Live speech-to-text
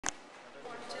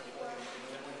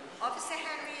Officer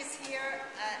Henry is here,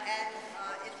 and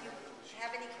if you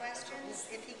have any questions,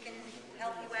 if he can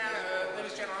help you out.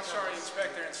 Ladies and gentlemen, I'm sorry,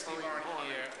 Inspector and Steve aren't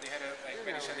here. They had a, like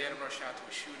Betty said, they had to rush out to a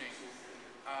shooting.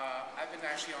 I've been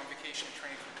actually on vacation and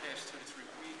training for the past 2 to 3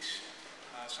 weeks,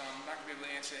 so I'm not going to be able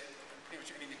to answer pretty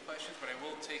much any of the questions, but I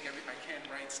will take I can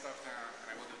write stuff down, and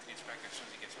I will give it to the inspector as soon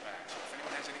as he gets back. So if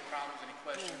anyone has any problems, any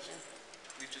questions,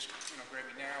 please just grab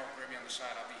me now or grab me on the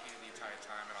side. I'll be here the entire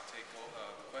time, and I'll take all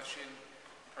the question,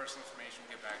 personal information.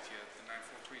 We'll get back to you. The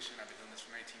 9-4 precinct, I've been doing this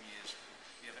for 19 years.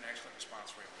 You have an excellent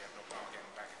response rate. We have no problem getting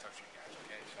back in touch with you guys,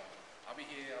 okay? So I'll be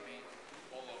here. I'll be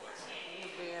all over.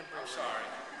 I'm sorry.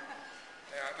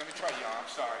 Let me try y'all.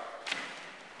 I'm sorry.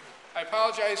 I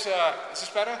apologize. Is this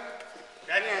better?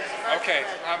 Okay,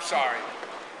 I'm sorry.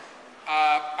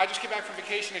 I just came back from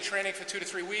vacation and training for 2 to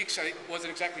 3 weeks. I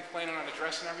wasn't exactly planning on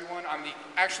addressing everyone. I'm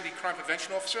actually the crime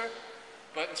prevention officer,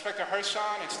 but Inspector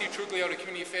Herson and Steve Truglio, the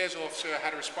community affairs officer,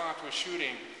 had to respond to a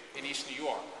shooting in East New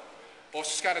York.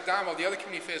 Officer Scott Adamo, the other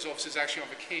community affairs officer, is actually on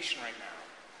vacation right now.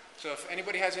 So if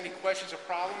anybody has any questions or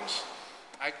problems,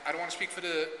 I don't want to speak for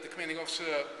the commanding officer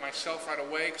myself right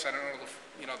away because I don't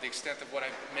know the extent of what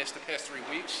I've missed the past 3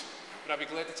 weeks. But I'll be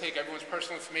glad to take everyone's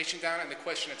personal information down and the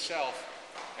question itself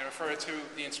and refer it to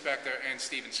the inspector and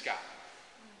Steve and Scott.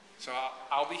 So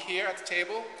I'll be here at the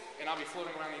table and I'll be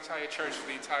floating around the entire church for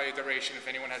the entire duration. If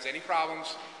anyone has any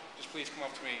problems, just please come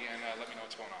up to me and let me know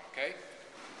what's going on, okay?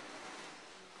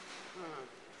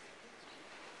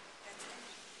 That's it.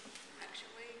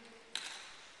 Actually,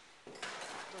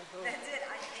 that's it.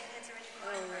 I can't answer any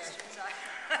more questions.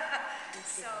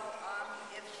 So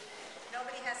if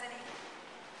nobody has any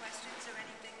questions or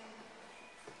anything.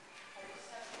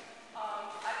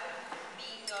 I've been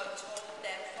being told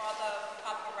that Father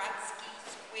Paparazzi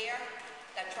Square,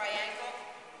 that triangle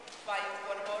by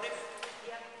automotive,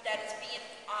 that is being,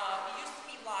 it used to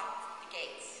be locked, the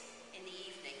gates, in the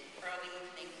evening, early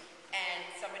evening, and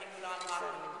somebody would unlock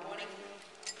them in the morning.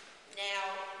 Now,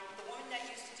 the woman that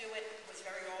used to do it was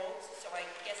very old, so I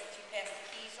guess she passed the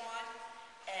keys on,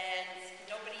 and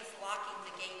nobody's locking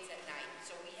the gates at night.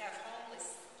 So we have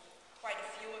homeless, quite a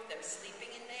few of them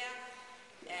sleeping in there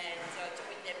and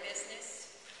doing their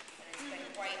business. And it's been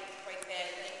quite bad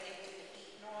lately with the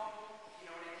heat and all, you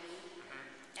know what I mean?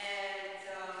 And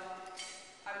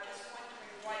I'm just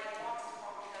wondering why the Parks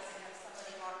Department doesn't have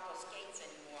somebody lock those gates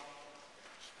anymore.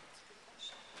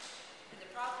 And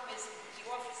the problem is the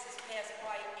officers pass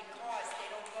by in cars, they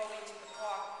don't go into the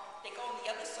park. They go on the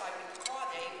other side with the car,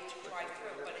 they're able to drive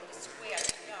through, but in the square,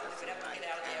 they would have to get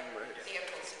out of their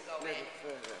vehicles and go in.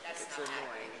 That's not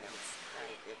happening.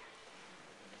 Thank you.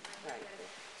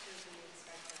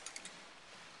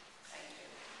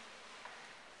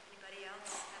 Anybody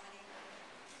else have any?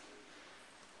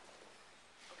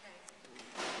 Okay.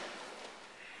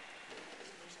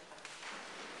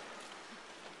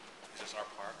 Is this our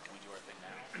part? Can we do our thing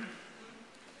now?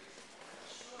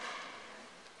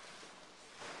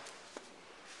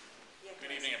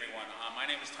 Good evening, everyone. My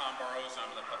name is Tom Burrows.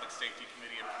 I'm the Public Safety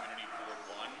Committee of Community Board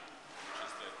 1, which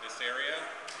is this area.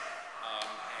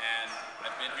 And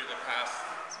I've been here the past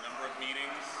number of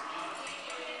meetings.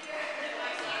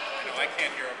 I know I can't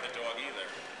hear over the dog either.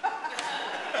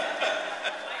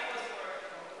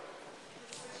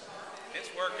 It's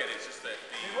working. It's just that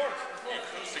the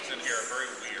acoustics in here are very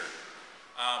weird.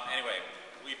 Anyway,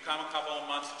 we've come a couple of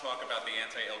months to talk about the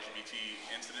anti-LGBT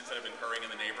incidents that have been occurring in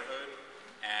the neighborhood.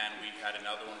 And we had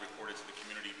another one reported to the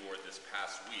community board this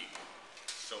past week.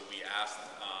 So we asked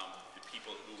the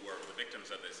people who were the victims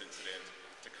of this incident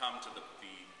to come to the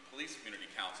police community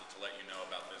council to let you know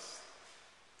about this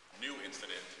new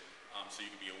incident so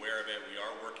you can be aware of it. We are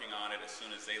working on it as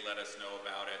soon as they let us know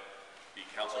about it. The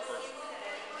council person,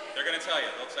 they're going to tell you,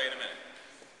 they'll tell you in a minute.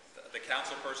 The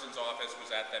council person's office was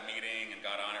at that meeting and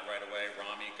got on it right away.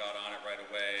 Rami got on it right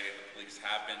away. The police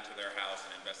have been to their house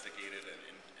and investigated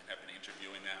and have been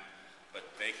interviewing them, but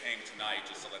they came tonight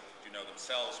just to let you know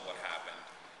themselves what happened,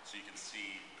 so you can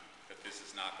see that this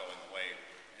is not going away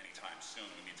anytime soon.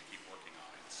 We need to keep working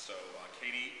on it. So,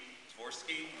 Katie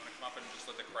Dvorsky, you want to come up and just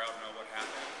let the crowd know what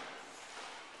happened?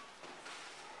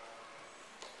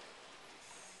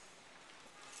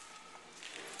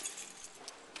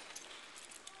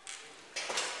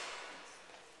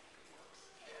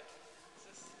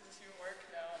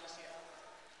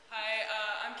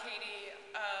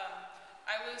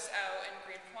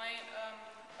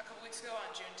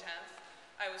 June 10th,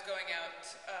 I was going out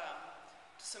to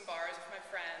some bars with my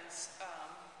friends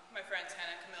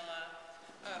Hannah and Camilla,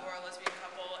 who are a lesbian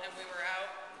couple, and we were out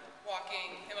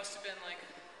walking. It must have been like,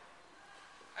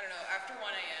 I don't know, after 1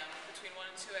 a.m., between 1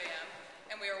 and 2 a.m.,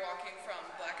 and we were walking from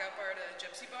Blackout Bar to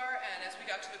Gypsy Bar, and as we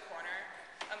got to the corner,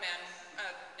 a man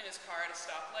in his car at a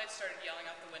stoplight started yelling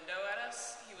out the window at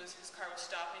us. His car was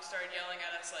stopped, and he started yelling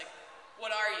at us like,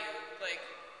 "What are you? Like,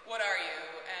 what are you?"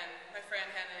 And my friend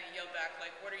Hannah yelled back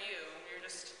like, "What are you?" And we were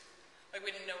just, like,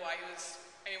 we didn't know why he was,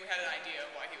 I mean, we had an idea of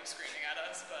why he was screaming at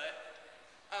us, but,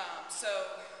 so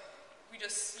we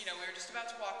just, we were just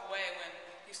about to walk away when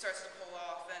he starts to pull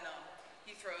off, and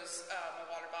he throws a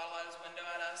water bottle out his window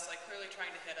at us, like clearly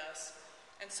trying to hit us.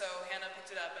 And so Hannah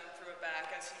picked it up and threw it back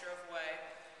as he drove away.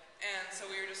 And so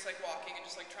we were just like walking and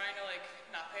just like trying to like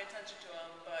not pay attention to him,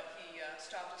 but he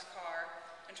stopped his car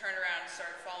and turned around and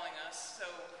started following us. So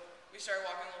we started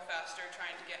walking a little faster,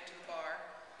 trying to get into the bar.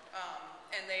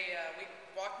 And we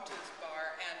walked into this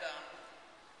bar, and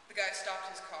the guy stopped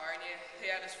his car, and he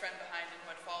had his friend behind him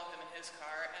who had followed him in his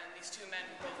car, and these two men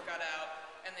both got out,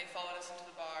 and they followed us into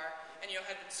the bar, and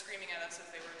had been screaming at us as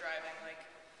they were driving, like,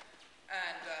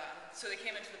 and so they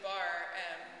came into the bar,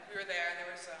 and we were there, and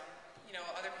there was,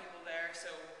 other people there,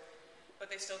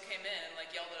 but they still came in and, like,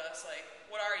 yelled at us, like,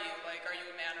 "What are you? Like, are you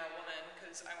a man or a woman?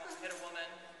 Because I won't hit a woman,"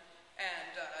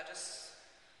 and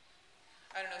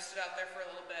stood out there for a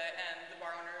little bit, and the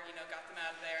bar owner, got them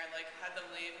out of there and, like, had them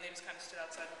leave, and they just kind of stood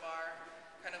outside the bar,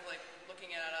 kind of, like,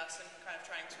 looking at us and kind of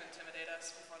trying to intimidate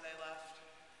us before they left.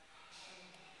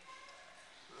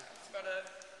 That's about it.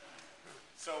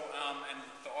 So, and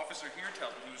the officer here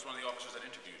tells me he was one of the officers that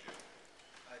interviewed you.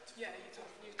 Yeah,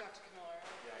 you talked to Camilla,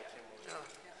 right? Yeah, I came over.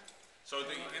 Yeah. So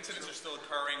the incidents are still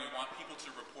occurring. We want people to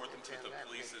report them to the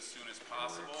police as soon as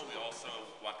possible. We also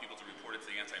want people to report it to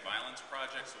the Anti-Violence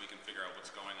Project so we can figure out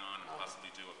what's going on and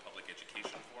possibly do a public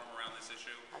education forum around this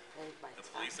issue. The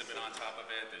police have been on top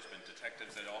of it. There's been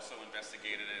detectives that also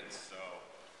investigated it. So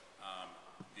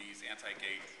these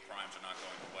anti-gay crimes are not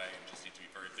going away, and just need to be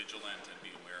very vigilant and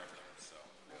be aware of them. So.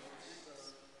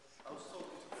 I was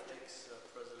talking to the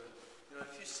ex-president.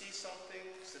 If you see something,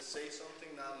 to say something,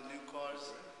 now the new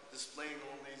cars displaying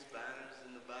all these banners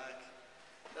in the back,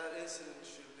 that incident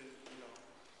should be,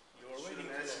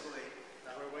 shouldn't escalate.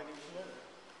 We're waiting for them.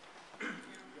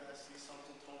 You guys see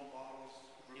something, throwing bottles,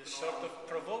 You ripping sort on- of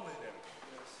provoke them.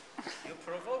 Yes. You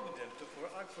provoke them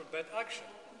for bad action.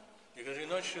 Because you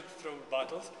not should throw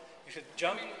bottles. You should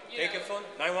jump, take a phone,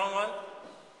 911.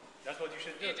 That's what you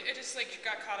should do. It just like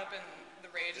got caught up in the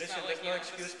rage. It's Listen, not like there's no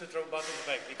excuse to throw bottles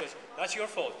back because that's your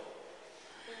fault.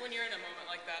 when you're in a moment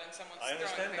like that and someone's I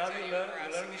understand. Now throwing you things at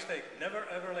learn harassing you. mistake. Never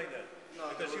ever like that.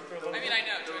 No, Because they you were- provoke. I mean, I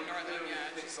know to ignore them,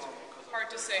 yeah. It's just hard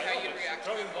to say how you'd react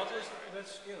to Throwing them. bottles,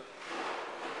 that's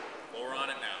Well, we're on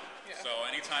it now. Yeah. So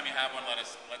anytime you have one, let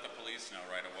the police know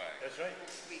right away. that's right.